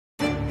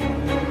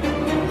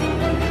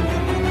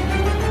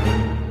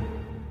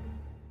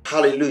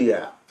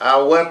Hallelujah.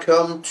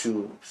 Welcome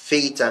to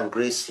Faith and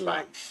Grace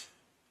Life.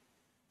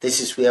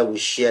 This is where we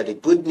share the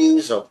good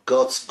news of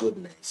God's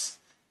goodness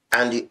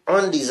and the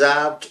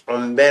undeserved,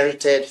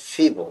 unmerited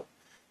favor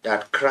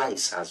that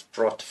Christ has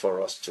brought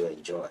for us to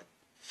enjoy.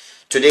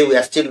 Today we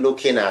are still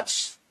looking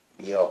at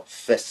your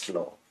first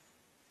love.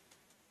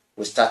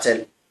 We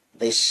started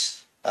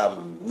this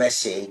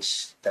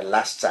message the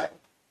last time.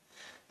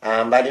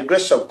 By the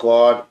grace of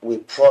God, we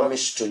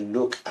promise to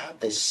look at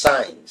the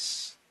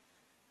signs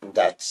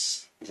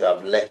that you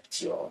have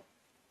left your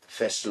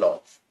first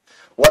love.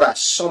 What are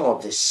some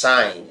of the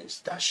signs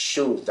that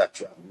show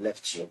that you have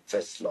left your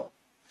first love?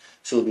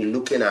 So we'll be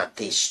looking at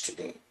this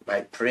today.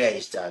 My prayer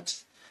is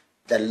that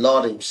the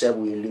Lord himself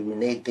will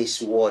illuminate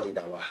this word in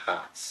our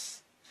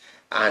hearts,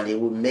 and he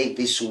will make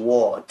this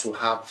word to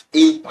have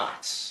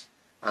impact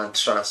and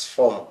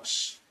transform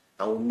us,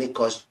 and will make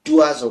us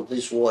doers of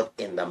this word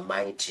in the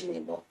mighty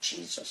name of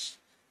Jesus.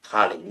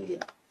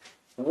 Hallelujah.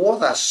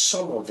 What are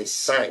some of the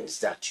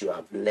signs that you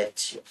have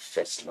left your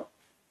first love?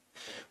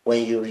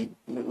 When you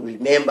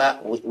remember,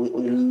 we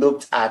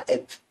looked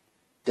at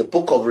the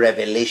book of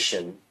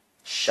Revelation,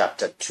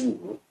 chapter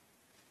 2,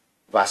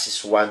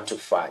 verses 1 to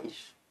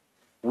 5,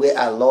 where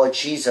our Lord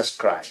Jesus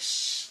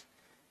Christ,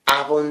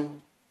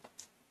 having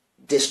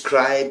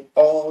described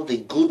all the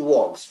good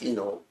works,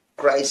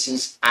 Christ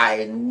says,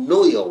 I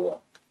know your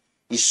work.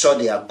 He saw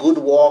their good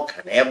work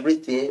and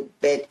everything,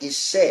 but he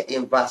said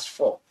in verse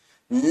 4,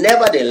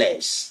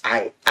 nevertheless,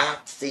 I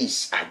have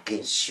this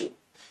against you.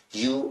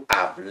 You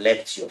have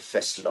left your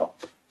first love.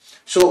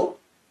 So,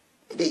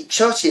 the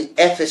church in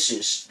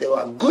Ephesus, they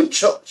were a good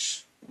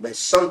church, but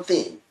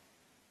something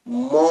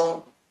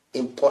more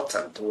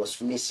important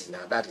was missing,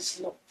 and that is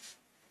love.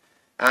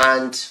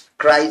 And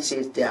Christ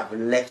says they have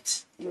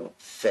left your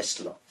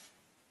first love.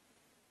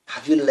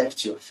 Have you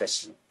left your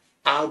first love?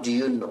 How do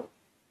you know?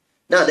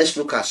 Now, let's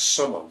look at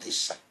some of these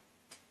signs.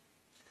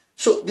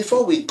 So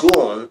before we go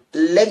on,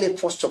 let me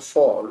first of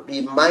all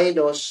remind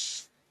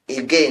us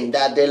again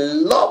that the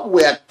love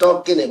we are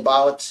talking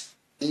about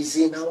is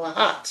in our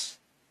heart.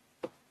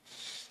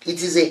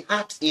 It is a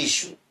heart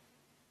issue.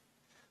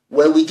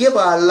 When we give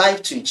our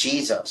life to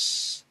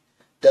Jesus,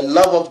 the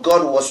love of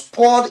God was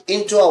poured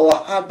into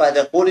our heart by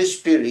the Holy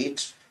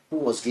Spirit who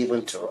was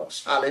given to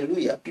us.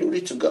 Hallelujah.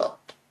 Glory to God.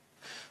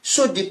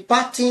 So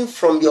departing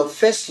from your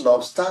first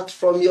love starts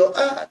from your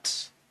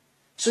heart.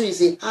 So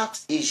it's a heart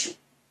issue.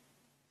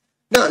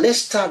 Now, let's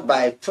start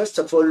by, first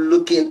of all,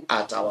 looking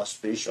at our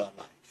spiritual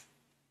life.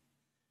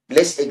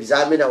 Let's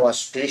examine our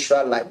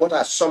spiritual life. What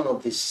are some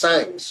of the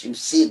signs you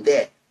see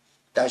there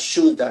that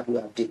show that we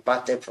have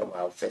departed from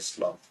our first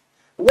love?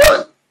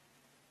 One,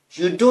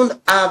 you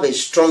don't have a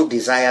strong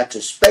desire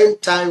to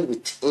spend time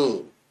with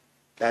him.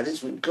 That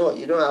is with God.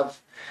 You don't have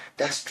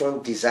that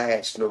strong desire.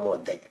 It's no more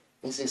there.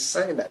 It's a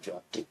sign that you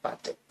have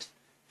departed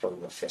from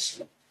your first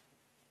love.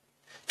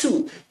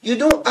 Two, you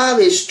don't have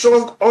a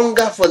strong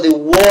hunger for the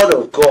word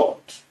of God.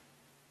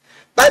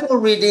 Bible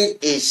reading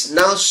is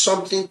now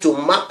something to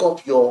mark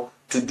up your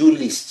to-do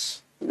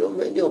lists.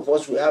 Many of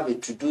us will have a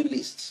to-do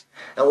list.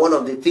 And one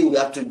of the things we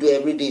have to do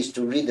every day is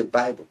to read the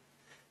Bible.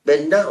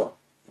 But now,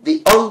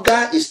 the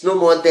hunger is no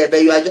more there,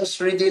 but you are just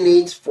reading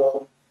it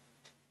for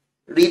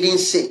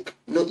reading's sake.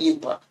 No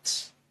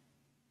impact.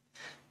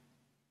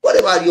 What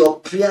about your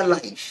prayer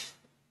life?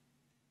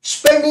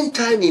 Spending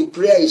time in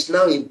prayer is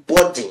now a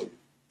burden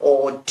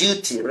or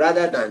duty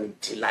rather than a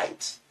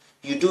delight.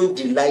 You don't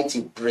delight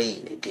in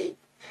praying again.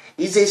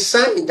 It's a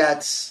sign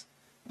that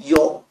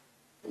your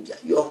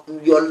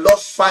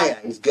love fire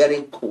is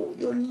getting cold.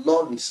 Your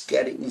love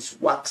is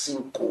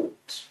waxing cold.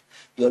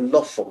 Your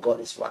love for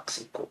God is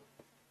waxing cold.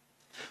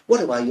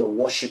 What about your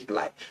worship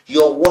life?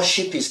 Your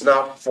worship is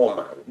now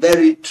formal,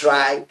 very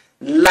dry,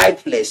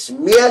 lifeless,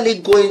 merely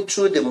going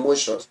through the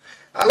motions.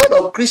 A lot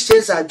of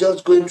Christians are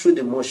just going through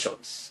the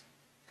motions.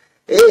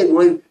 Hey,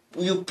 when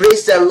you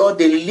praise the Lord,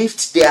 they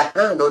lift their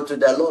hand unto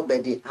the Lord,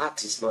 but the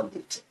heart is not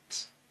lifted.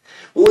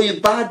 When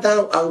you bow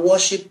down and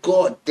worship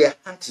God, their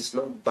heart is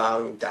not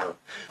bowing down.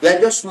 You are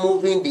just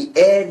moving the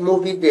head,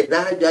 moving the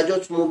hand, you are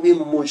just moving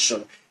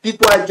motion.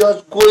 People are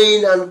just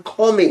going and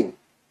coming.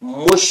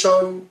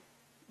 Motion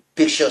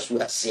pictures we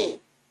are seeing.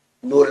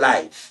 No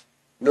life,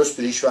 no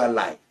spiritual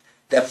life.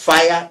 The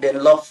fire, the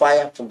love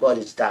fire for God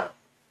is down.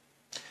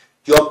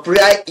 Your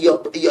prayer,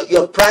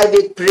 your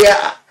private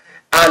prayer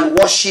and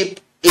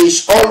worship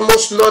is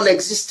almost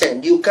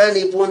non-existent. You can't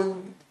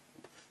even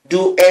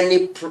do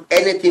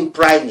anything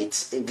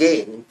private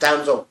again in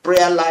terms of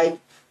prayer life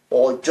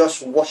or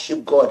just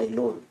worship God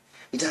alone.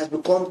 It has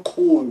become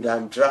cold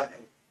and dry.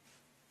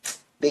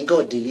 May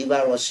God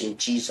deliver us in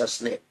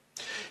Jesus' name.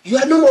 You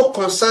are no more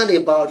concerned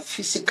about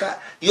physical.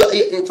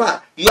 In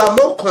fact, you are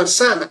more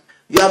concerned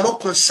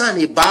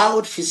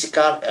about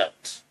physical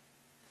health,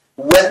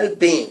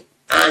 well-being,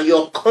 and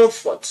your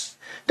comfort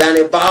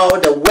than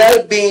about the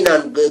well-being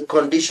and the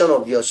condition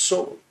of your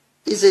soul.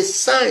 It's a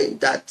sign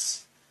that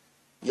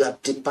you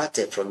have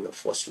departed from your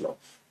first love.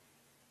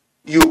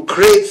 You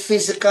crave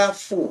physical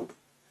food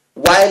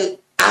while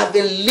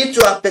having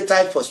little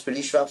appetite for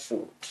spiritual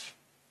food.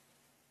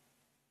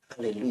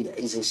 Hallelujah.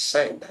 It's a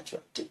sign that you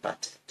have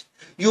departed.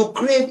 You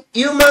crave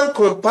human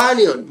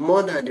companion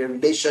more than the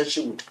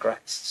relationship with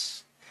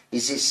Christ.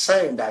 It's a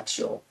sign that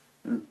your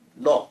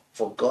love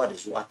for God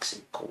is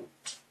waxing cold.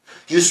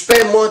 You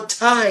spend more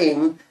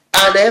time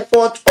and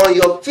effort on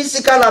your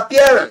physical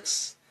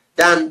appearance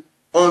than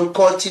on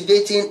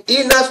cultivating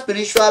inner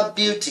spiritual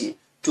beauty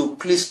to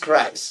please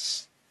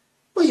Christ.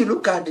 When you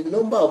look at the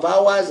number of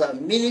hours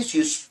and minutes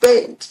you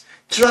spend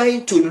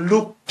trying to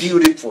look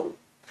beautiful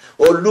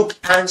or look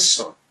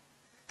handsome,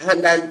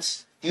 and then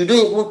you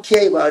don't even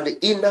care about the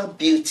inner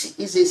beauty,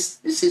 it's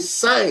a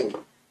sign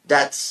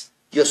that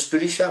your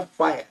spiritual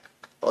fire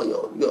or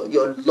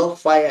your love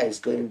fire is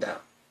going down.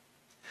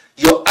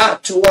 Your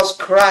heart towards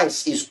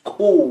Christ is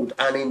cold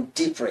and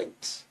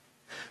indifferent.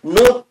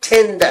 No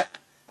tender.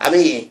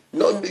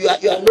 No, you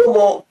are no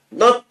more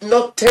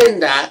not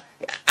tender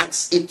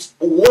as it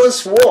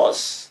once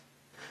was.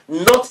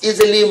 Not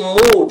easily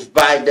moved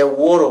by the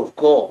word of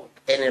God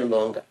any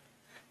longer.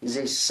 It's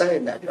a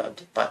sign that you have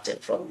departed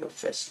from your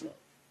first love.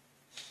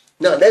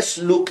 Now let's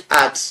look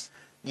at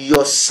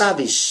your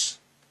service.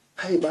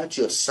 How about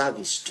your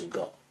service to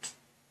God?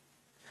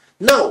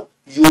 Now,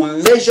 you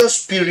measure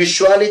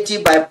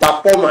spirituality by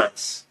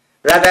performance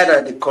rather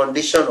than the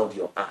condition of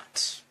your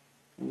heart.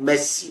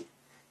 Mercy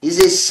is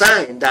a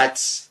sign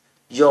that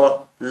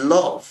your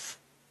love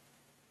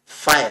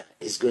fire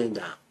is going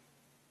down.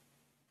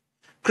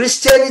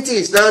 Christianity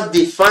is now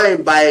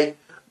defined by,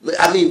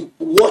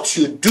 what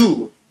you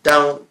do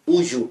than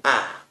who you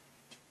are.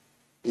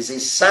 Is a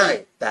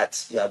sign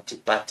that you have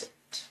departed.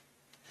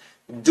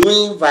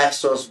 Doing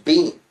versus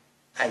being.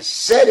 I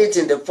said it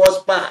in the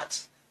first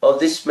part of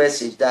this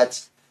message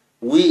that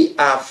we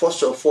are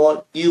first of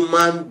all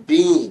human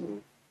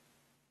being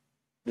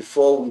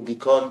before we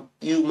become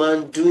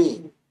human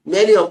doing.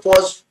 Many of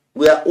us,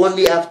 we are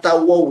only after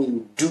what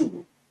we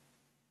do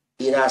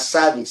in our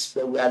service,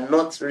 but we are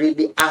not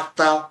really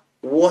after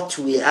what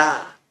we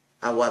are,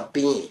 our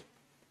being.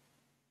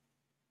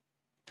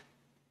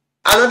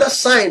 Another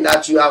sign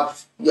that you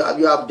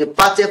have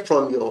departed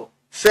from your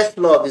first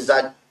love is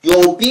that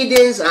your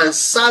obedience and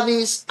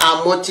service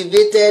are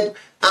motivated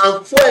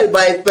and fueled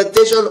by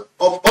expectation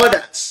of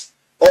others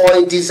or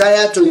a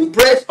desire to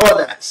impress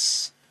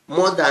others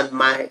more than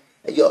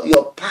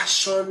your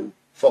passion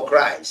for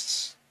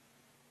Christ.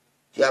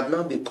 You have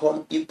now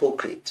become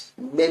hypocrite,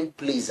 men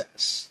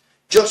pleasers,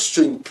 just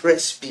to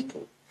impress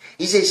people.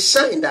 It's a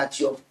sign that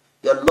your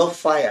love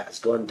fire has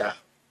gone down.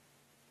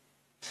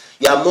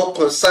 You are more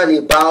concerned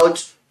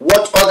about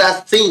what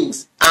other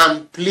things are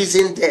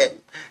pleasing them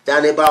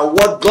than about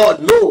what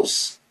God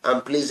knows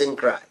and pleasing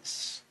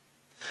Christ.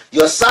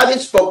 Your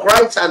service for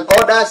Christ and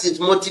others is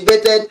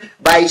motivated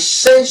by a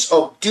sense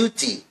of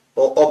duty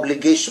or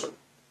obligation.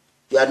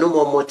 You are no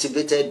more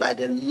motivated by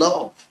the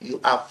love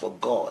you have for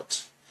God,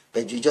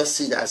 but you just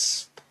see it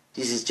as,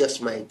 this is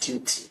just my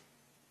duty.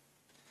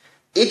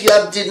 If you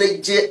have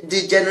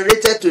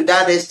degenerated to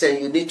that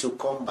extent, you need to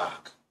come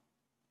back.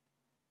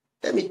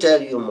 Let me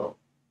tell you more.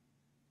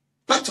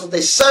 Part of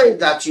the sign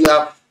that you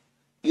have,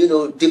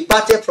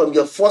 departed from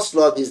your first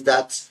love is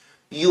that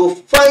you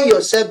find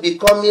yourself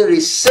becoming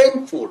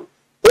resentful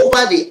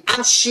over the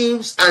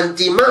hardships and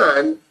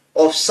demand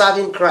of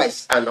serving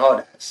Christ and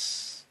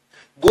others.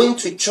 Going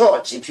to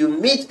church, if you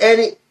meet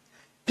any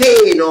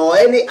pain or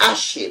any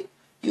hardship,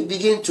 you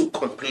begin to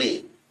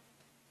complain.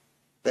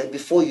 But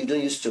before, you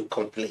don't used to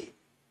complain.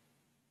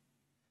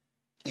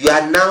 You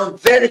are now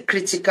very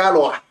critical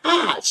or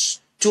harsh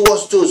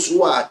towards those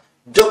who are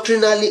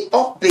doctrinally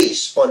off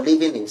base or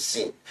living in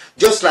sin.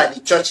 Just like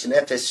the church in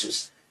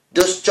Ephesus.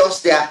 Those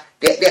churches, they are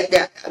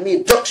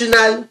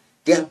doctrinal,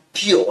 they are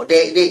pure.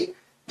 They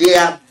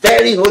are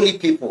very holy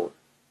people.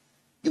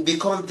 You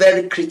become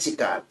very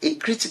critical. A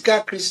critical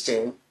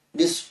Christian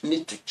needs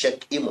to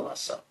check him or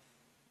herself.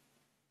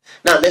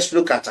 Now let's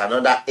look at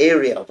another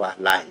area of our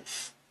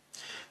life.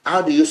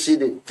 How do you see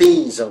the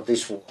things of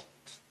this world?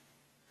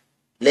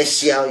 Let's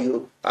see how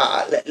you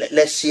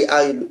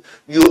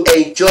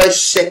enjoy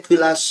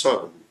secular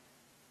song,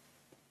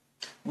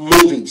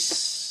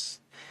 movies,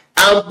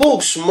 and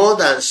books more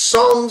than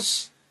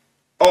songs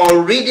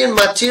or reading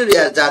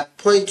materials that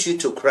point you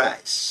to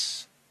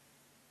Christ.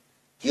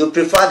 You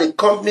prefer the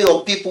company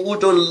of people who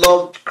don't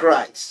love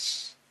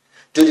Christ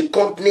to the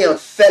company and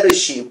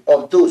fellowship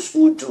of those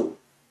who do.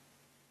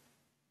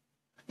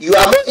 You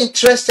are more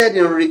interested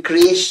in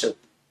recreation,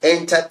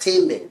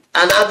 entertainment,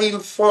 and having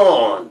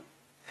fun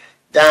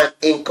than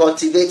in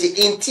cultivating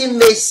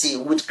intimacy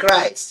with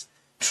Christ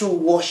through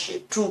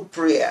worship, through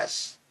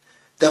prayers,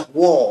 the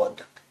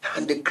word,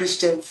 and the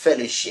Christian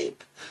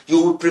fellowship.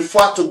 You would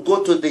prefer to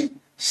go to the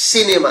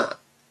cinema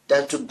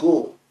than to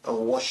go and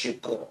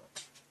worship God.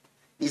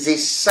 It's a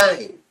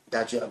sign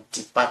that you have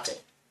departed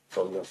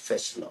from your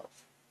first love.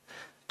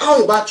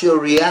 How about your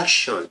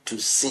reaction to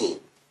sin?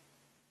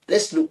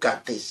 Let's look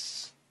at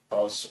this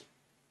also.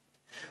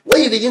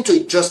 When you begin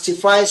to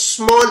justify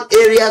small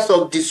areas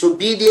of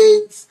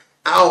disobedience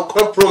or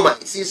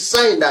compromise, it's a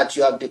sign that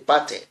you have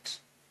departed.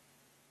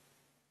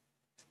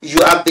 You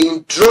have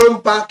been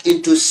drawn back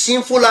into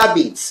sinful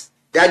habits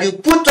that you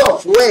put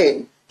off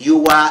when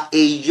you are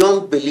a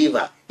young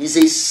believer is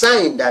a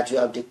sign that you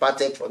have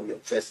departed from your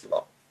first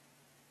love.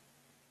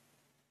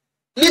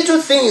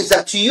 Little things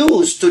that you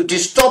used to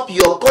disturb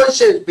your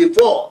conscience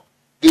before,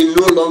 they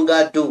no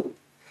longer do,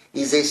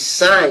 is a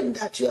sign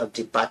that you have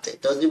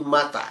departed. Doesn't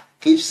matter.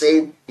 Keep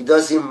saying it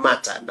doesn't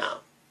matter now.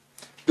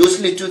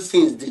 Those little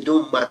things, they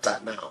don't matter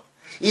now.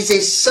 It's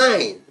a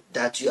sign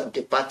that you have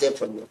departed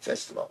from your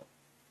first love.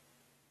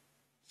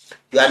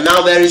 You are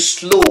now very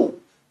slow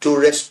to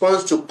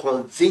respond to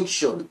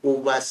conviction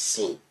over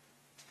sin,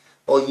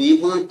 or you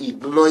even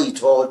ignore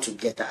it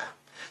altogether.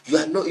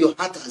 Your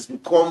heart has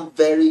become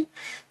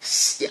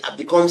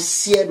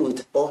seared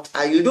with hurt,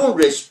 and you don't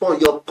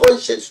respond. Your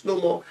conscience no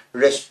more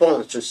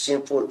responds to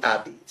sinful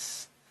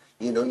habits.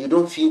 You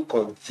don't feel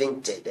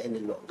convicted any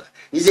longer.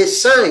 It's a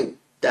sign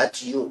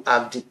that you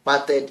have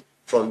departed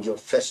from your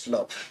first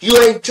love. You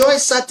enjoy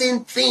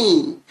certain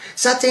things,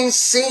 certain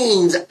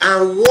sins,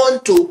 and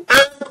want to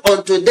hang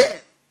on to them.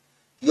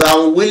 You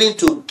are unwilling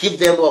to give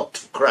them up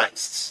to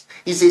Christ.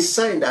 It's a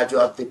sign that you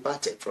have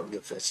departed from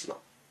your first love.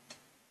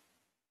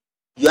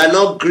 You are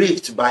not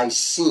grieved by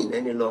sin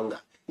any longer.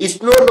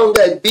 It's no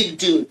longer a big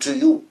deal to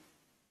you.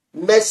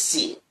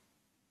 Mercy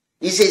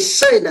is a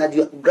sign that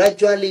you have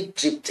gradually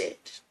drifted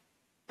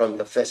from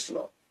your first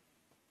love.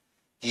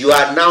 You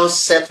are now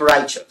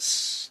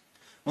self-righteous,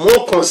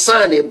 more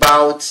concerned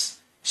about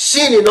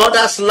sin in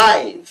others'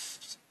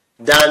 lives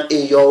than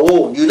in your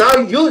own. You now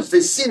use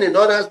the sin in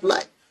others'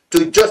 life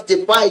to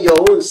justify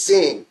your own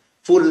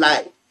sinful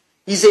life.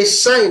 It's a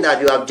sign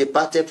that you have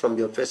departed from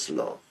your first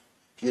love.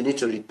 You need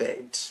to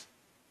repent.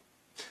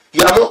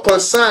 You are more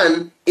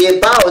concerned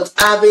about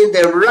having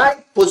the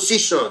right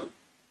position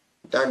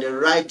than the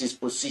right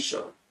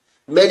disposition.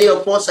 Many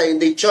of us are in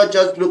the church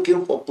just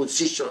looking for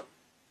position.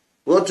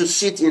 We want to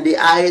sit in the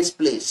highest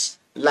place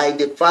like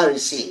the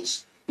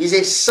Pharisees. It's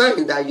a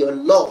sign that your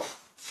love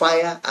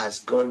fire has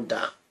gone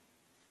down.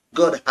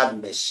 God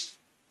have mercy.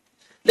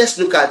 Let's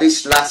look at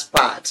this last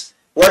part.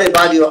 What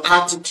about your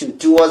attitude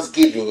towards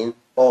giving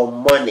or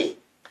money?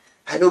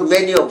 I know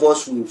many of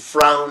us will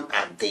frown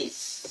at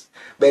this,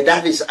 but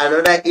that is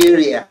another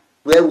area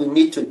where we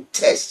need to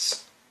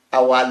test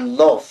our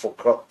love for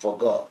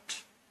God.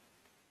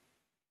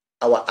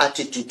 Our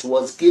attitude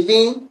towards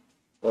giving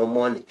or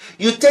money.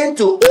 You tend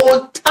to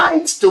hold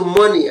tight to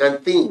money and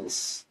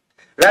things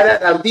rather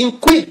than being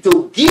quick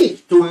to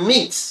give to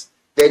meet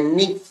the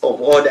needs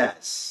of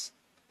others.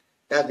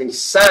 That's a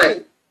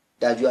sign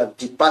that you have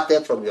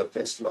departed from your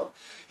first love.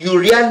 You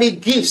really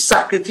give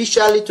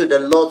sacrificially to the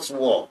Lord's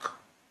work.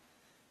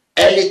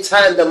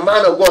 Anytime the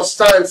man of God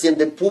stands in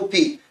the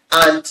pulpit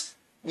and,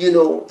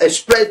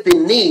 express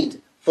the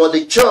need for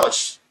the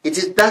church, it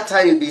is that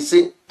time you'll be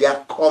saying, they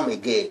have come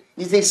again.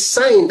 It's a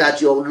sign that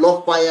your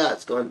love fire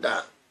has gone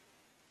down.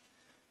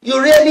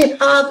 You really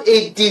have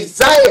a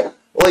desire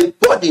or a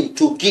burden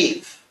to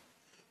give.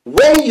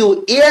 When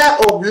you hear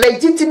of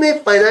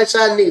legitimate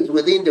financial needs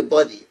within the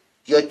body,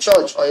 your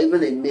church, or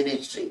even a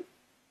ministry,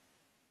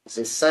 it's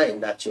a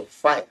sign that your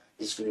fire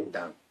is going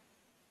down.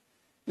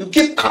 You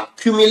keep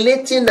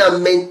accumulating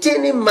and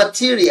maintaining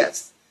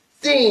materials.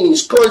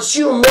 Things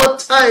consume more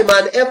time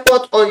and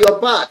effort on your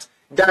part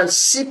than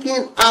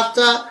seeking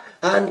after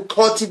and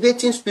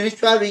cultivating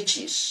spiritual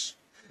riches.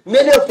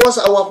 Many of us,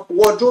 our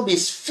wardrobe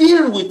is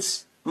filled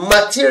with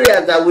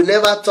material that we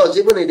never touched,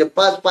 even in the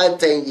past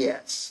 5-10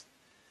 years.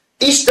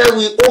 Each time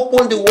we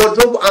open the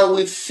wardrobe and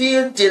we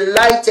feel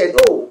delighted,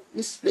 oh,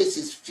 this place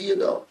is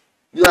filled up.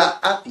 You are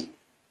happy.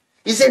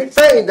 It's a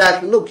sign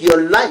that, look,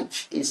 your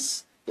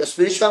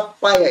spiritual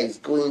fire is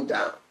going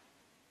down.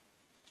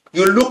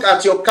 You look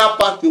at your car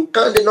park, you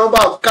count the number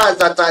of cars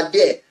that are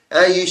there,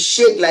 and you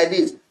shake like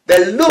this.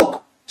 But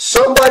look,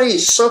 somebody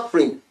is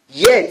suffering,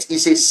 yet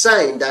it's a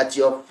sign that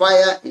your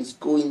fire is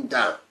going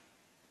down.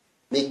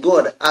 May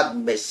God have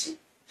mercy.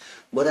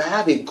 But I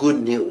have a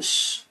good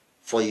news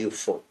for you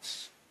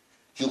folks.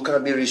 You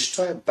can be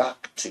restored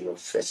back to your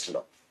first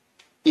love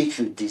if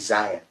you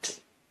desire to.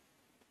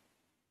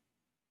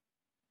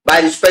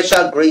 By the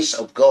special grace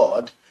of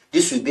God,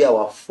 this will be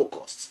our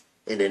focus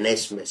in the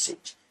next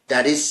message.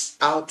 That is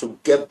how to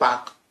get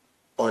back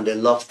on the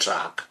love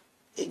track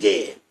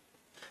again.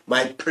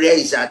 My prayer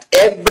is that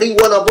every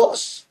one of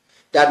us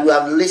that we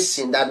have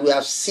listened, that we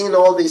have seen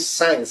all these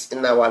signs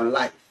in our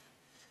life,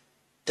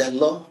 the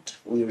Lord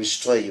will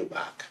restore you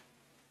back.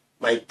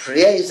 My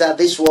prayer is that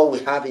this one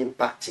will have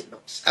impact in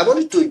us. I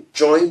want you to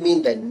join me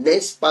in the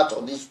next part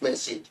of this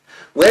message,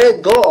 where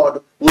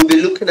God will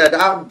be looking at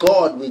how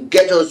God will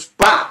get us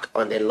back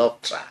on the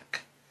love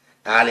track.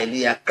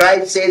 Hallelujah.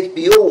 Christ says,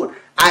 behold,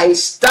 I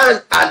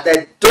stand at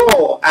the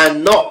door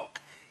and knock.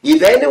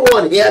 If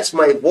anyone hears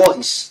my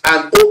voice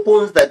and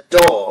opens the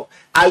door,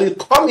 I will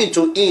come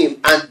into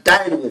him and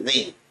dine with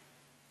him,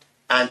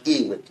 and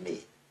he with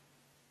me.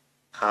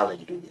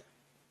 Hallelujah.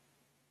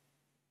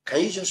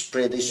 Can you just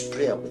pray this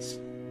prayer with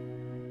me?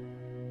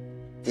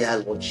 Dear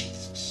Lord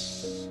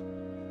Jesus,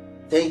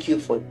 thank you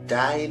for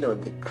dying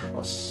on the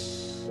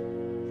cross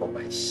for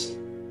my sin.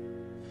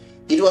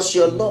 It was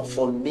your love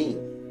for me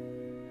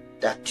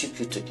that took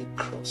you to the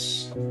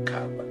cross of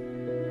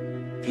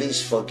Calvary.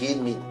 Please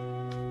forgive me.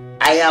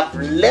 I have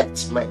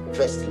left my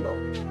first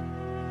love.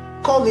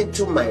 Come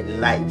into my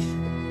life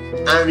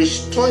and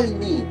restore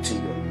me to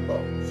your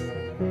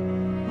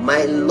love.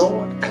 My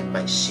Lord and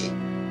my Savior,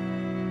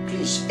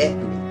 please help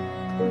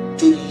me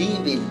to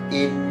live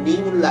a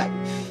new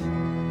life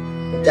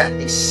that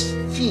is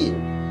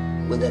filled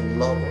with the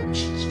love of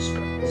Jesus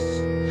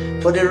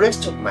Christ. For the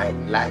rest of my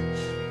life,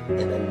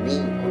 in the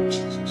name of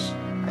Jesus,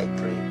 I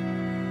pray.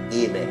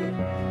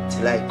 Amen.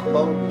 Till I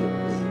call your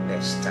name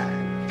next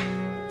time,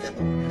 the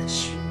Lord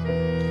bless you.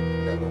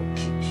 The Lord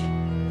keep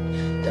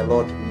you. The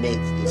Lord make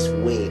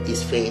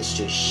his face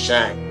to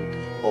shine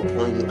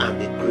upon you and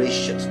be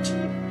gracious to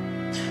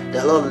you.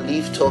 The Lord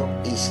lift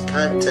up his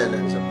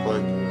countenance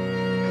upon you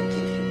and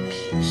give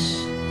you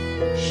peace.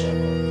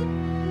 Shalom.